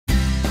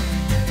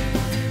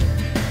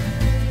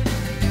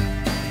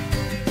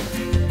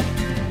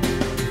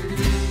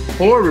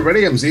Hello,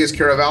 everybody. I'm Zeus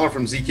Kerravala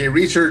from ZK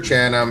Research,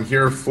 and I'm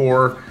here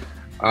for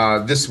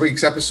this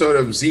week's episode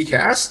of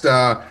ZKast.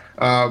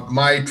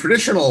 My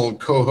traditional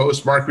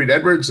co-host, Mark Reed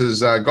Edwards, has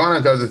gone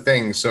on to other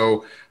things,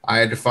 so I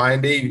had to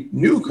find a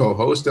new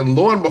co-host, and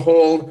lo and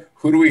behold,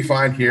 who do we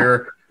find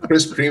here?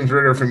 Chris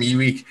Preimesberger from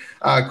eWeek.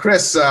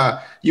 Chris,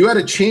 you had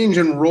a change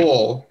in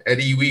role at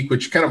eWeek,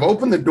 which kind of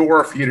opened the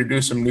door for you to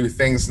do some new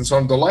things, and so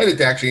I'm delighted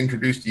to actually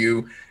introduce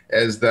you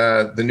as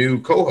the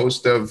new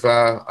co-host of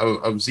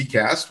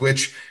ZKast,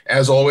 which,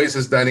 as always,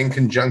 is done in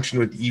conjunction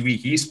with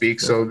eWeek eSpeak.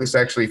 So this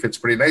actually fits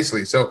pretty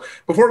nicely. So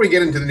before we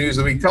get into the news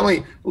of the week, tell me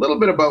a little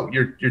bit about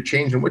your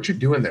change and what you're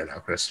doing there now,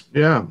 Chris.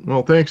 Yeah,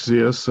 well, thanks,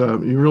 Zeus.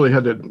 You really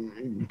had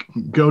to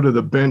go to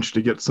the bench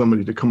to get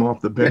somebody to come off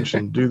the bench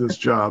and do this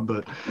job.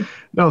 But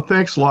no,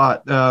 thanks a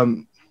lot.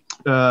 It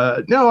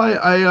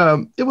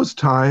was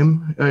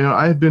time.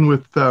 I had been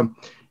with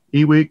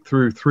eWeek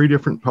through 3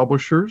 different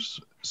publishers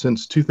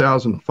since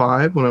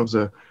 2005, when I was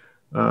a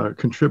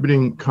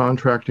contributing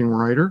contracting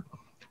writer,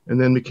 and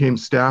then became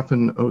staff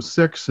in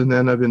 2006, and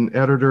then I've been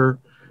editor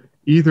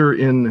either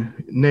in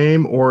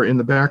name or in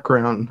the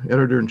background,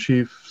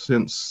 editor-in-chief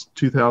since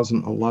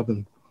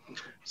 2011.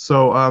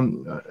 So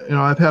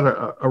I've had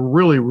a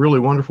really, really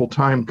wonderful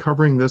time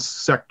covering this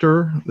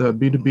sector, the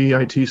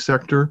B2B IT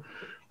sector,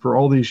 for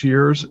all these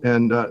years,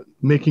 and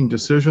making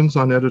decisions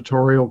on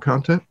editorial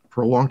content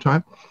for a long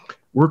time.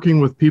 Working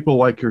with people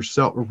like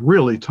yourself,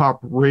 really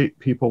top-rate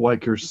people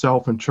like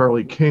yourself and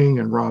Charlie King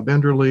and Rob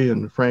Enderle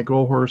and Frank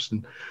Olhorst,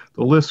 and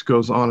the list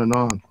goes on and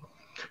on.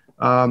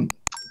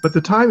 But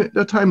the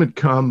time had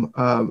come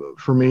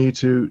for me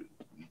to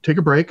take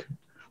a break,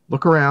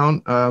 look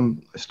around. I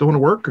still want to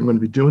work. I'm going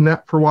to be doing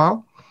that for a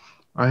while.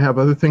 I have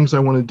other things I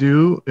want to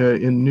do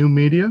in new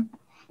media,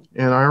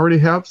 and I already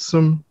have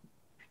some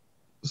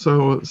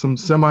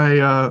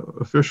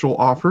semi-official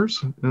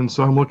offers, and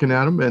so I'm looking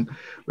at them.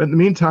 But in the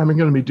meantime, I'm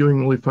going to be doing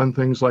really fun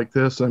things like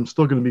this. I'm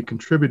still going to be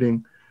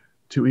contributing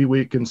to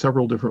eWeek in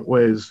several different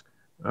ways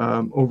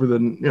over the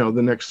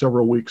next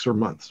several weeks or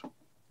months.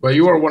 Well,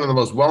 you are one of the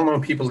most well-known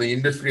people in the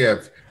industry.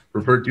 I've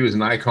referred to you as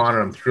an icon,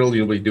 and I'm thrilled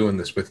you'll be doing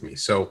this with me.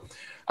 So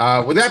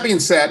with that being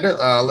said,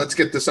 let's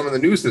get to some of the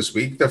news this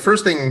week. The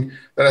first thing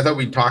that I thought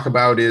we'd talk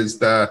about is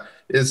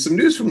some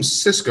news from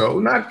Cisco,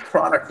 not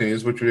product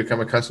news, which we've become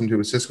accustomed to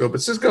with Cisco,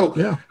 but Cisco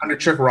under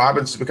Chuck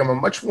Robbins has become a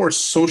much more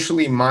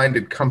socially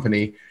minded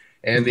company.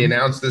 And they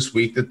announced this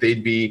week that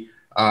they'd be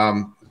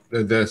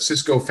the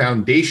Cisco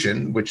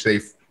Foundation, which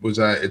it's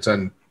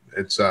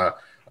a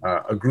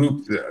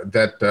group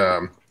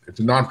that it's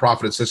a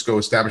nonprofit at Cisco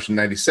established in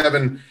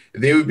 '97.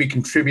 They would be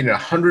contributing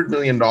 $100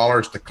 million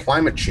to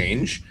climate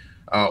change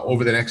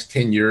over the next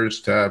 10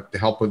 years to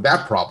help with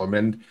that problem.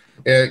 And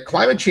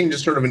climate change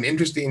is sort of an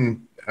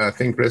interesting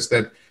thing, Chris,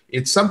 that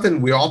it's something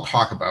we all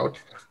talk about,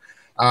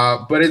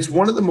 but it's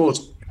one of the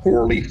most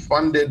poorly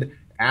funded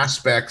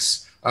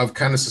aspects of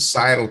kind of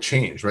societal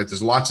change, right?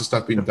 There's lots of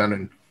stuff being done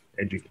in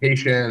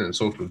education and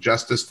social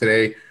justice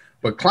today,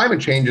 but climate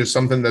change is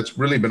something that's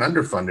really been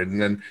underfunded. And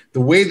then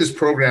the way this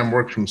program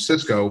works from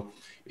Cisco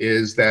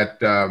is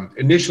that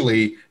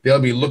initially they'll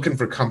be looking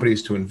for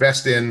companies to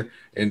invest in,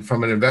 and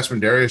from an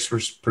investment area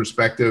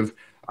perspective,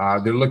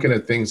 they're looking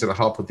at things that'll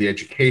help with the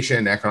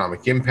education,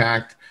 economic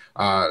impact.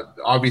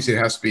 Obviously, it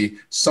has to be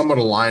somewhat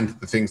aligned to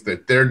the things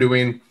that they're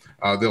doing.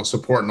 They'll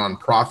support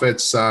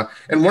nonprofits.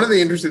 And one of the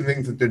interesting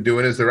things that they're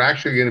doing is they're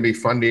actually going to be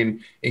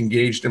funding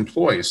engaged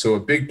employees. So a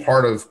big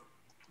part of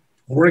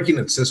working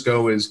at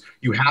Cisco is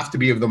you have to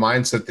be of the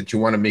mindset that you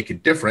want to make a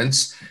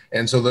difference.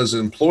 And so those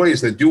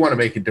employees that do want to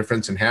make a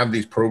difference and have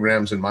these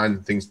programs in mind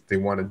and things that they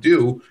want to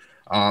do,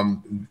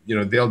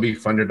 they'll be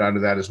funded out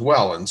of that as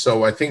well. And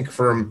so I think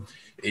from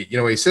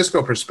a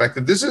Cisco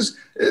perspective, this is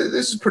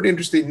pretty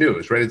interesting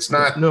news, right? It's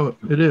not. No,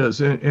 it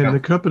is. And the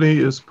company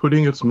is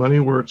putting its money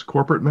where its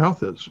corporate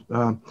mouth is.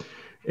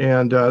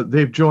 And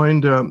they've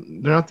joined, they're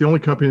not the only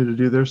company to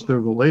do this,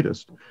 they're the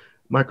latest.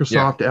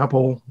 Microsoft,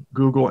 Apple,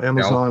 Google,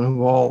 Amazon have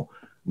all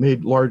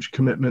made large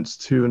commitments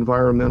to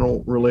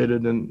environmental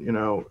related and,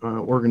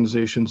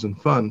 organizations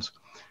and funds.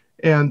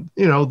 And,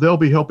 they'll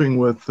be helping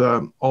with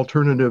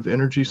alternative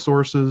energy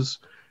sources,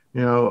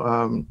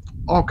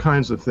 all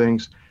kinds of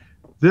things.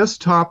 This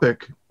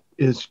topic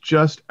is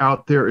just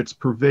out there. It's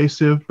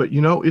pervasive, but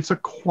it's a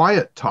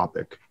quiet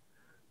topic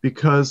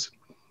because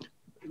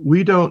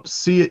we don't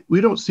see it.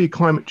 We don't see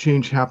climate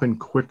change happen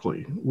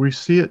quickly. We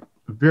see it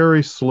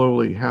very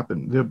slowly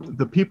happen.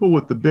 The people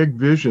with the big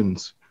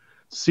visions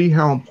see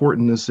how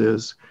important this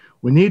is.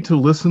 We need to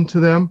listen to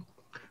them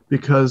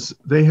because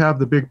they have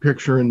the big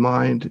picture in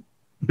mind.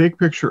 Big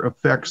picture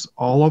affects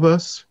all of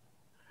us.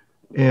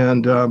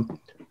 And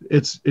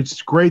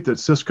it's great that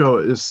Cisco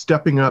is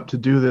stepping up to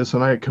do this,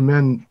 and I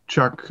commend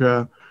Chuck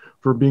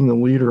for being the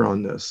leader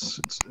on this.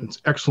 It's an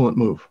excellent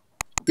move.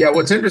 Yeah,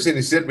 what's interesting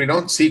is that we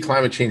don't see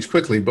climate change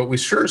quickly, but we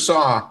sure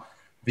saw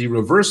the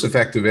reverse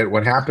effect of it,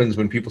 what happens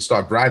when people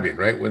stop driving,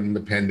 right? When the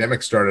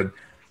pandemic started,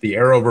 the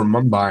air over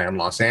Mumbai and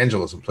Los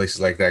Angeles and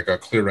places like that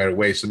got clear right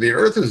away. So the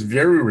Earth is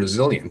very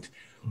resilient.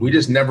 We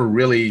just never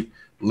really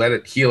let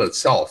it heal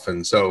itself.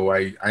 And so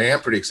I am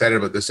pretty excited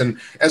about this. And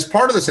as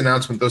part of this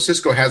announcement, though,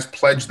 Cisco has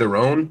pledged their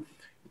own,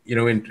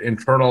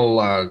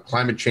 internal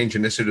climate change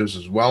initiatives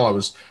as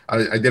well.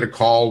 I did a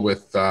call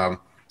with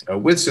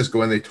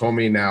Cisco, and they told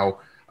me now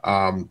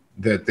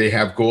that they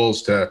have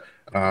goals to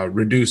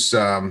reduce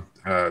by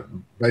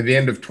the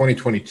end of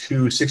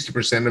 2022,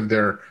 60% of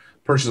their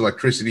purchased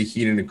electricity,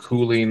 heating, and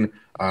cooling.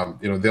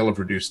 They'll have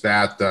reduced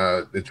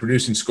that. It's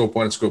reducing Scope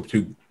 1 and Scope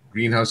 2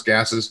 greenhouse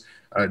gases.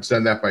 It's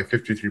done that by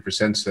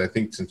 53%, so I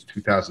think since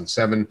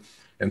 2007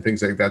 and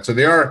things like that. So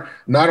they are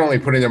not only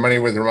putting their money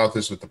where their mouth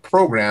is with the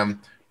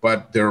program,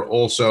 but they're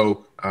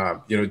also,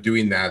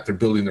 doing that. They're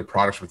building their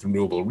products with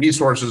renewable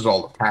resources,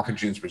 all the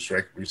packaging is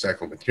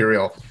recycled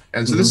material.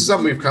 And so this is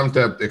something we've come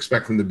to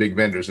expect from the big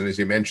vendors. And as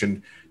you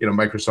mentioned,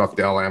 Microsoft,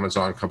 Dell,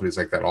 Amazon, companies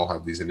like that all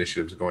have these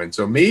initiatives going.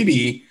 So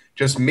maybe,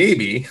 just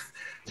maybe,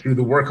 through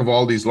the work of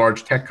all these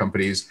large tech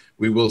companies,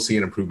 we will see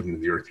an improvement in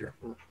the earth here.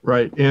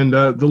 Right. And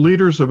the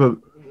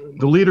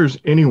leaders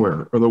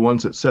anywhere are the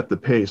ones that set the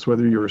pace,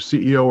 whether you're a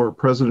CEO or a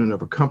president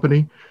of a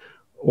company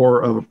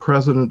or of a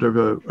president of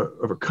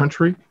a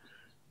country,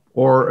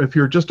 or if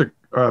you're just a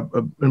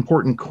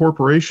important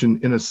corporation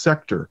in a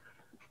sector.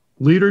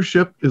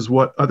 Leadership is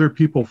what other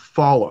people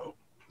follow.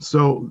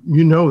 So that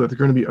there are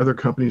going to be other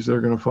companies that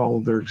are going to follow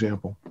their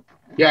example.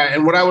 Yeah,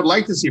 and what I would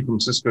like to see from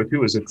Cisco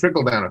too is a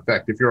trickle-down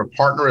effect. If you're a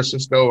partner of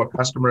Cisco, a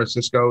customer of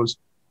Cisco's,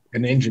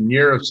 an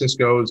engineer of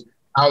Cisco's,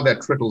 how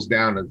that trickles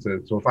down.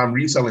 So if I'm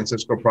reselling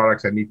Cisco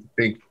products, I need to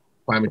think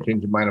climate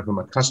change in mind if I'm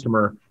a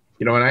customer.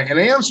 And I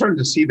am starting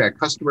to see that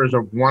customers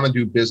want to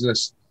do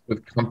business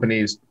with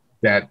companies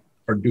that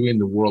are doing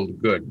the world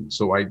good.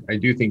 So I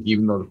do think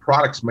even though the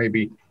products may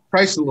be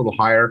priced a little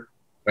higher,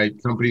 right,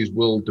 companies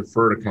will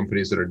defer to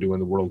companies that are doing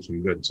the world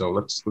some good. So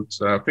let's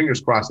fingers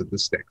crossed that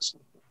this sticks.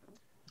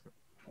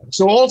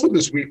 So also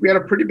this week, we had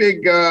a pretty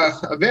big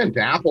event.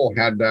 Apple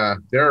had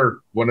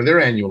one of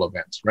their annual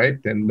events, right?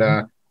 And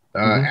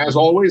as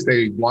always,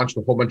 they launched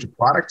a whole bunch of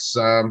products.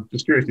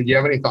 Just curious, did you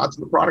have any thoughts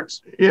on the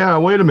products? Yeah,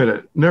 wait a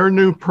minute. They're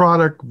new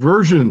product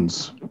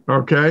versions,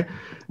 okay?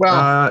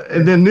 Well,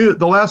 and then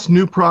the last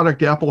new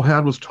product Apple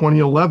had was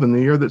 2011,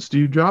 the year that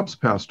Steve Jobs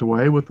passed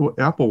away with the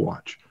Apple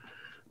Watch.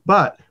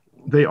 But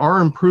they are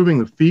improving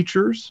the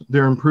features,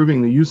 they're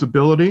improving the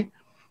usability,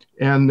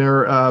 and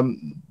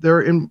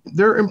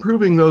they're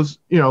improving those.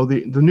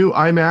 The new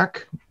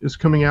iMac is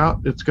coming out.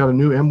 It's got a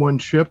new M1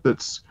 chip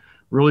that's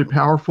really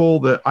powerful.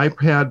 The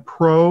iPad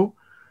Pro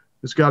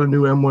has got a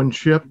new M1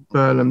 chip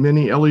and a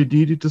mini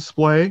LED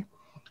display.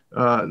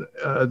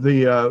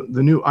 The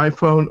new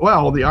iPhone,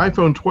 the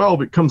iPhone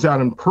 12, it comes out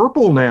in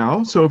purple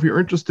now. So if you're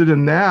interested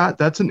in that,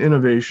 that's an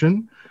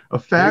innovation, a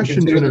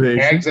fashion innovation.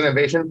 Tags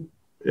innovation.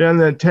 And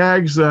the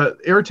tags,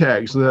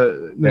 AirTags,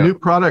 the new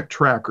product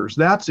trackers.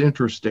 That's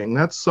interesting.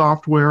 That's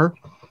software.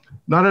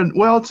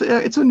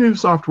 It's a new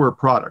software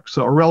product,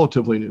 so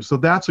relatively new. So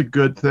that's a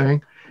good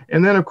thing.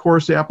 And then, of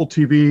course, Apple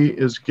TV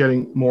is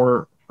getting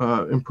more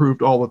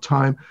improved all the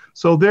time.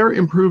 So they're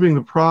improving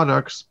the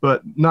products,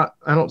 but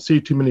I don't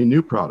see too many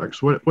new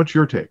products. What's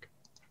your take?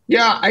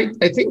 Yeah, I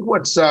think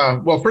first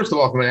of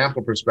all, from an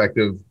Apple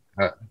perspective,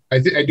 I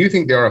do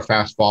think they're a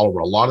fast follower.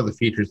 A lot of the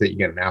features that you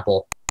get in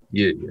Apple,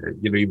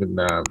 even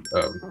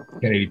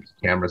 1080p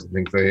cameras and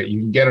things like that,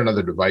 you can get on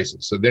other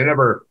devices. So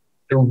they're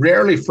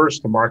rarely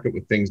first to market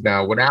with things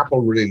now. What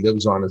Apple really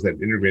lives on is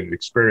that integrated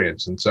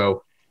experience. And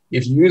so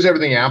if you use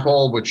everything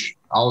Apple, which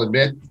I'll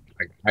admit,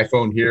 like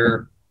iPhone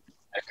here,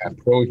 iPad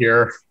Pro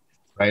here,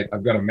 right?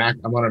 I've got a Mac.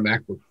 I'm on a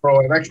MacBook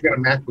Pro. I've actually got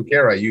a MacBook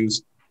Air I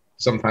use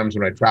sometimes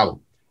when I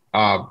travel,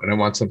 and I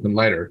want something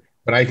lighter.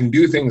 But I can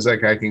do things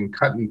like I can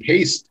cut and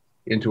paste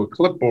into a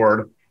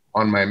clipboard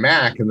on my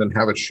Mac and then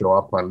have it show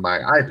up on my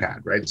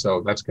iPad, right?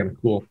 So that's kind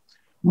of cool.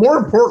 More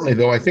importantly,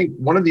 though, I think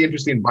one of the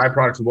interesting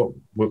byproducts of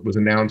what was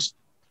announced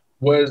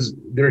was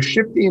they're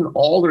shifting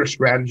all their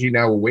strategy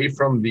now away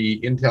from the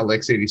Intel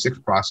x86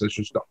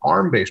 processors to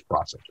ARM-based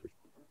processors.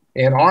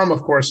 And ARM,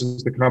 of course,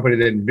 is the company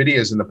that NVIDIA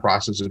is in the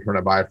process of trying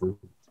to buy for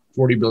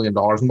 $40 billion.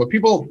 And what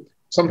people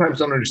sometimes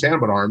don't understand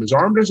about ARM is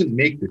ARM doesn't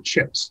make the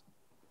chips.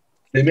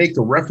 They make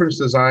the reference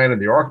design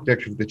and the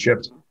architecture of the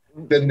chips.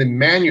 Then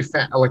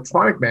the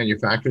electronic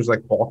manufacturers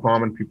like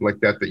Qualcomm and people like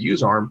that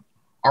use ARM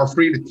are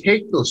free to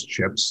take those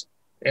chips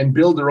and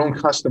build their own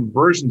custom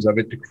versions of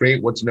it to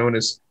create what's known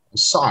as a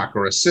SoC,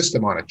 or a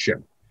system on a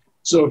chip.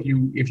 So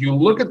if you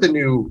look at the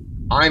new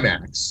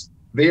iMacs,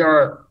 they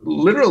are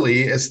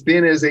literally as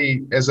thin as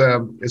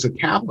a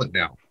tablet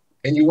now.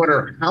 And you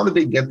wonder, how did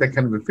they get that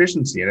kind of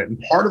efficiency in it? And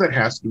part of it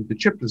has to do with the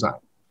chip design.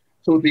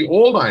 So with the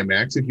old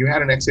iMacs, if you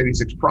had an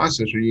x86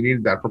 processor, you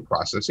needed that for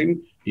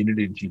processing. You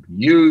needed a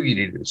GPU, you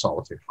needed a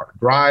solid-state hard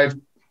drive,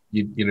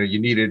 you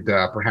needed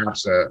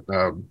perhaps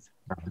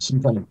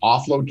some kind of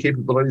offload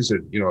capabilities, a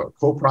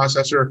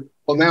coprocessor.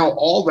 Well, now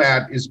all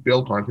that is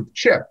built onto the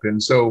chip.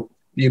 And so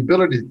the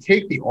ability to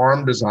take the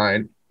ARM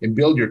design and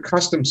build your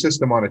custom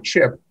system on a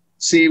chip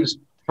saves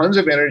tons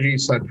of energy,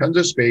 tons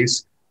of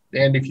space.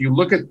 And if you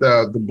look at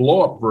the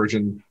blow-up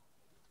version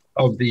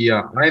of the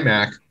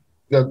iMac,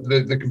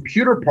 the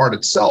computer part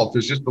itself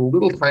is just a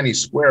little tiny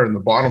square in the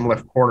bottom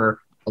left corner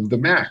of the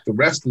Mac. The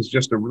rest is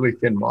just a really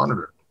thin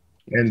monitor.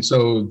 And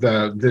so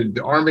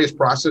the ARM-based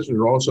processors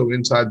are also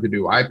inside the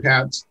new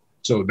iPads.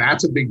 So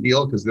that's a big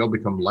deal because they'll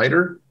become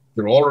lighter.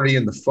 They're already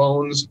in the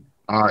phones.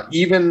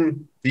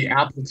 Even the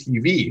Apple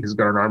TV has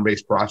got an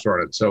ARM-based processor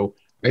on it. So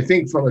I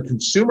think from a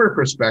consumer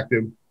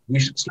perspective, we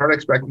should start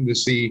expecting to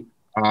see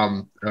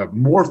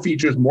more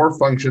features, more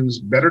functions,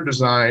 better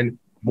design,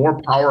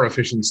 more power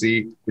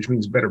efficiency, which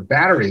means better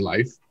battery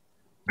life,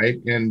 right?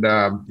 And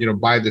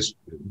by this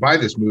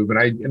move,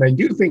 and I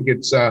do think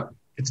it's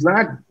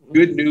not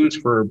good news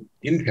for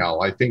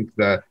Intel. I think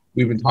that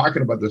we've been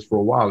talking about this for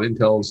a while.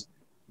 Intel's,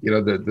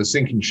 the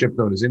sinking ship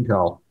known as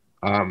Intel.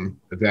 I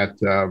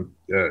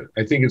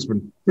think it's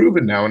been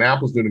proven now, and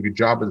Apple's doing a good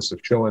job of this,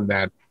 of showing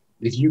that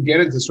if you get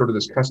into sort of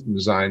this custom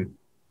design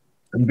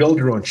and build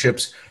your own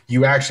chips,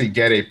 you actually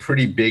get a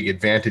pretty big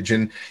advantage.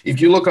 And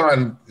if you look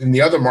in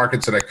the other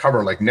markets that I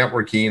cover, like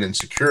networking and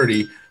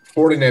security,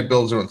 Fortinet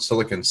builds their own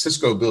silicon,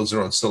 Cisco builds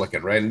their own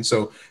silicon, right? And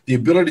so the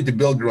ability to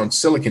build your own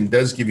silicon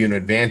does give you an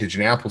advantage,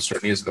 and Apple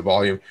certainly is at the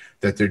volume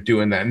that they're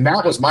doing that. And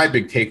that was my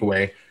big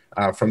takeaway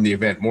from the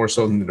event, more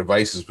so than the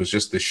devices, was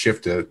just the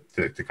shift to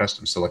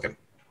custom silicon.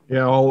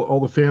 Yeah, all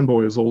the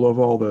fanboys will love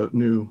all the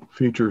new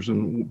features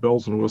and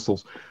bells and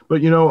whistles.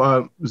 But,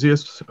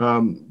 Zeus,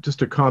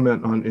 just a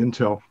comment on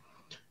Intel.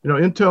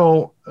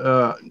 Intel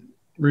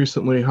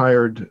recently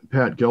hired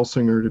Pat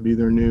Gelsinger to be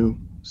their new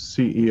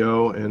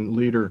CEO and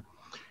leader.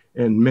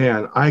 And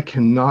man, I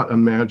cannot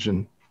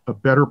imagine a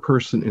better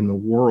person in the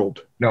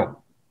world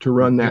to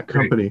run that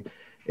company.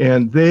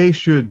 And they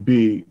should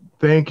be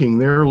thanking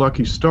their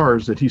lucky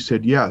stars that he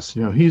said yes.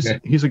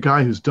 He's a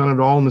guy who's done it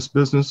all in this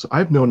business.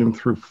 I've known him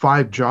through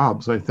 5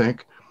 jobs, I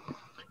think,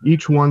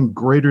 each one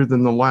greater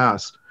than the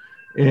last.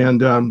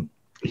 And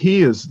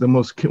he is one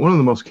of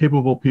the most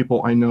capable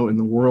people I know in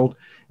the world.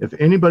 If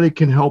anybody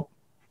can help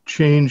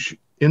change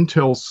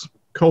Intel's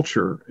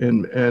culture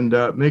and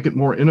make it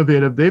more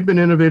innovative, they've been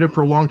innovative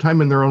for a long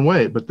time in their own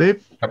way, but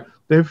they've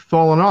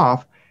fallen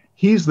off.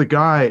 He's the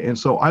guy, and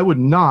so I would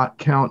not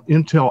count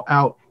Intel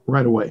out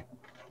right away.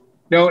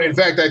 No, in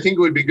fact, I think it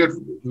would be good.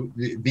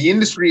 The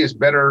industry is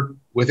better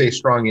with a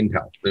strong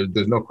Intel.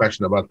 There's no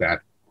question about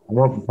that. I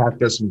hope Pat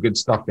does some good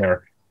stuff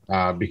there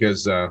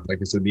because, like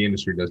I said, the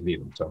industry does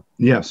need them. So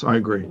yes, I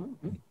agree.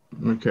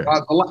 Okay.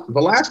 The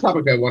last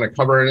topic I want to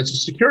cover, and it's a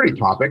security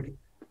topic,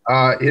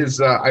 is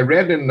I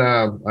read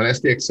on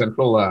SDX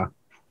Central,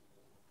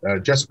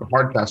 Jessica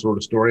Hardcastle wrote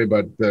a story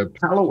about the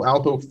Palo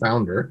Alto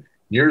founder,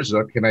 Nir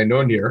Zuk, and I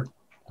know Nir,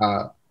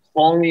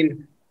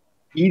 calling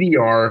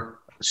EDR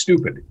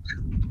stupid.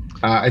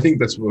 I think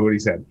that's what he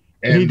said.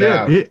 And he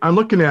did. I'm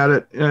looking at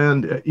it,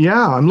 and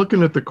I'm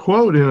looking at the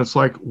quote, and it's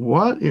like,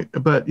 what?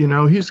 But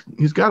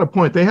he's got a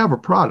point. They have a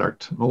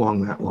product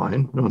along that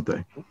line, don't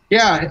they?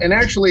 Yeah, and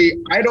actually,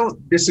 I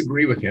don't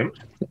disagree with him.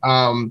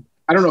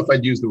 I don't know if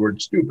I'd use the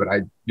word stupid.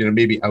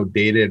 Maybe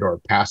outdated or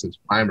past its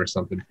prime or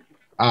something.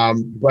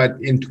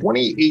 But in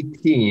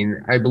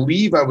 2018, I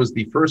believe I was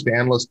the first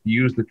analyst to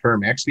use the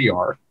term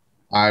XDR.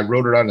 I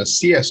wrote it on a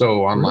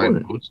CSO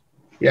online post.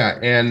 Yeah,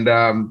 and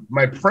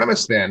my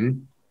premise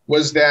then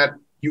was that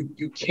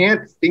you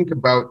can't think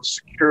about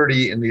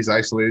security in these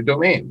isolated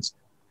domains,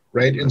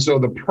 right? And so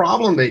the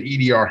problem that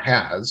EDR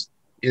has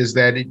is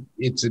that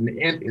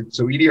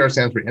so EDR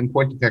stands for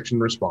Endpoint Detection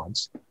and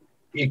Response.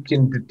 It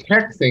can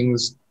detect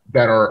things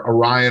that are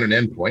awry on an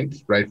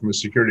endpoint, right, from a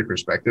security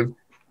perspective,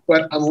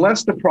 but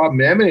unless the problem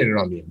emanated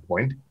on the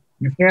endpoint,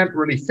 you can't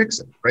really fix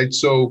it, right?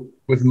 So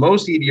with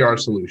most EDR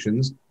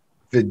solutions,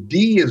 the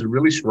D is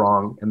really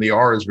strong and the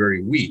R is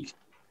very weak.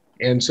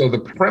 And so the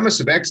premise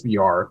of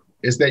XDR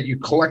is that you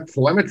collect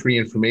telemetry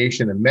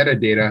information and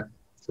metadata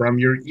from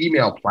your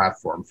email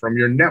platform, from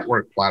your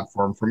network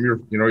platform, from your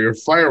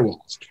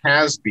firewalls,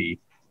 CASB,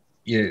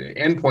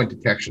 endpoint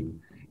detection,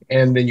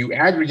 and then you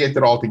aggregate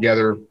that all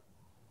together.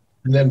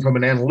 And then from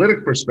an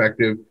analytic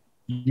perspective,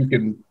 you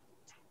can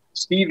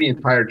see the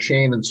entire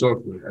chain. And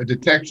so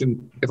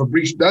if a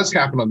breach does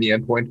happen on the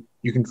endpoint,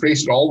 you can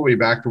trace it all the way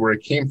back to where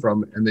it came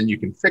from, and then you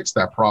can fix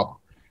that problem.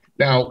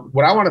 Now,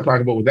 what I want to talk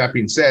about with that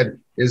being said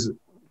is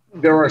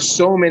there are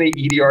so many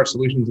EDR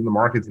solutions in the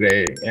market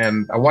today,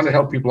 and I want to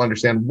help people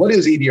understand what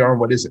is EDR and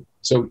what isn't.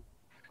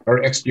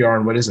 Or XDR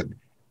and what isn't.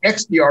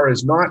 XDR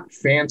is not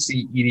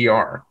fancy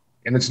EDR,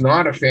 and it's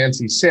not a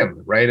fancy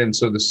SIM, right? And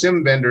so the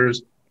SIM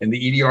vendors and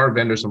the EDR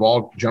vendors have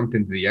all jumped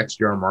into the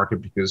XDR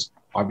market because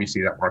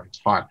obviously that market's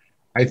hot.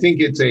 I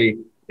think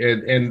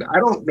and I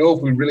don't know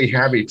if we really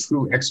have a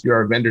true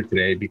XDR vendor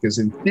today, because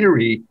in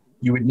theory,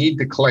 you would need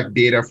to collect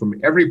data from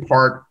every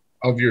part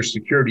of your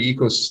security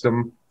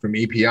ecosystem, from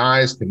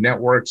APIs to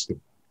networks to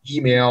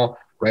email,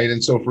 right?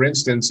 And so, for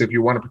instance, if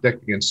you want to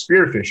protect against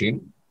spear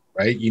phishing,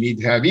 right, you need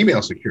to have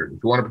email security.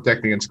 If you want to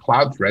protect against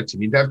cloud threats, you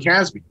need to have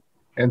CASB.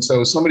 And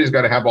so somebody's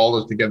got to have all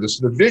those together.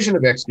 So the vision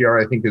of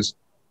XDR, I think, is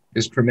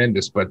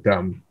tremendous. But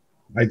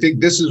I think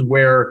this is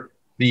where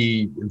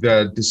the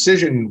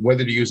decision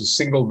whether to use a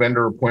single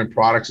vendor or point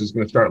products is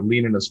going to start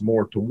leaning us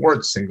more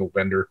towards single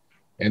vendor.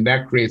 And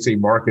that creates a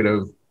market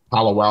of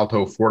Palo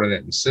Alto, Fortinet,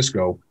 and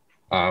Cisco,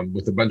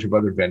 with a bunch of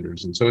other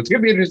vendors. And so it's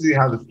going to be interesting to see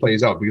how this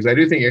plays out, because I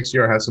do think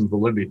XDR has some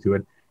validity to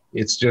it.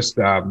 It's just,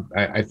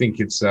 I think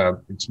it's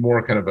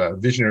more kind of a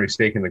visionary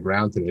stake in the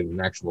ground today than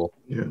actual.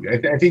 Yeah.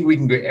 I think we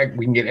can get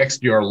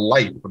XDR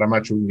light, but I'm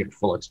not sure we can get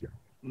full XDR.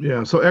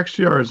 Yeah. So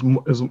XDR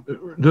is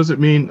does it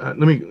mean? Let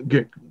me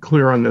get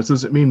clear on this.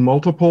 Does it mean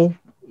multiple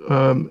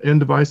end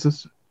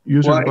devices?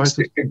 User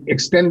devices?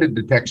 Extended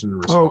detection and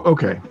response. Oh,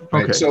 okay.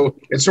 Right? Okay. So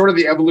it's sort of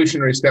the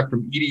evolutionary step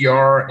from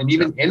EDR and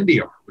even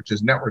NDR, which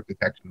is network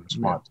detection and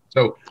response.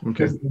 Yeah. So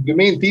the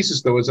main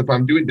thesis, though, is if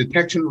I'm doing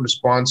detection and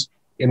response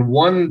in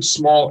one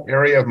small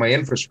area of my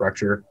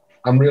infrastructure,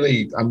 I'm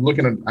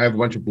looking at, I have a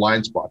bunch of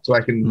blind spots. So I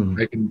can do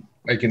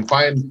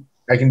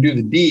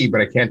the D,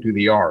 but I can't do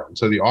the R. And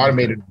so the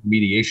automated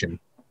remediation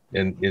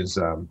is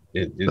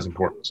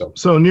important.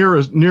 So Nir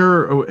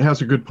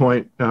has a good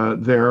point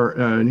there,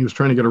 and he was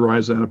trying to get a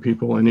rise out of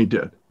people, and he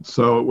did.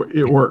 So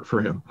it worked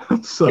for him.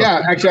 So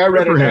yeah, actually, I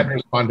read it and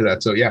respond to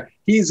that. So yeah,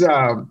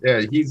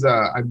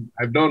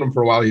 I've known him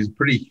for a while. He's a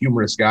pretty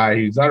humorous guy.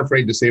 He's not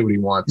afraid to say what he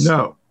wants.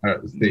 No,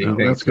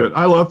 that's good.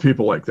 I love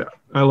people like that.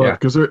 I love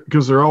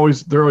because they're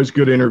always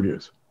good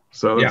interviews.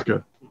 So that's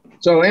good.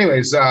 So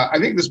anyways, I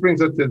think this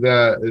brings us to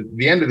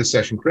the end of the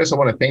session. Chris, I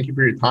want to thank you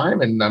for your time,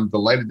 and I'm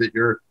delighted that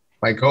you're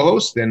my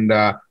co-host. And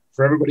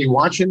for everybody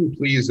watching,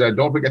 please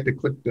don't forget to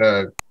click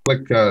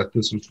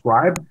to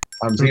subscribe.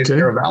 I'm Zeus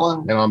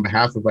Kerravala, and on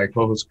behalf of my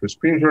co-host Chris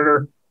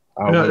Preimesberger.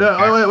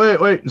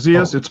 Wait,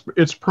 Zeus, it's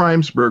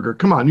Preimesberger.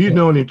 Come on, we've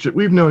known each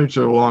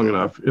other long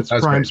enough. It's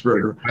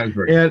Preimesberger.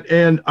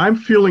 And I'm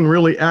feeling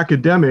really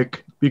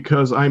academic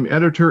because I'm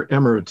editor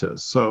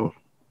emeritus. So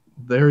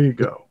there you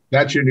go.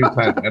 That's your new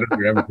title,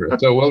 editor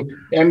emeritus. So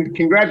and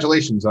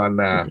congratulations on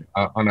a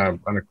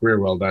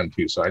career well done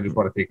too. So I just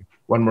want to take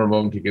one more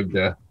moment to give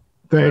the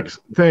thanks,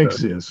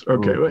 Zeus.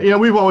 Okay, well, yeah,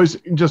 we've always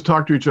just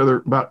talked to each other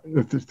about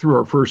through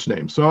our first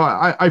name, so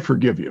I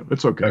forgive you.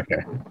 It's okay.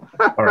 Okay,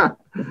 all right,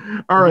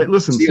 all right.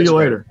 Listen, see you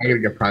later. I gotta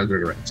get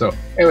Preimesberger right. So,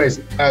 anyways,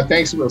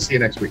 thanks, and we'll see you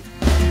next week.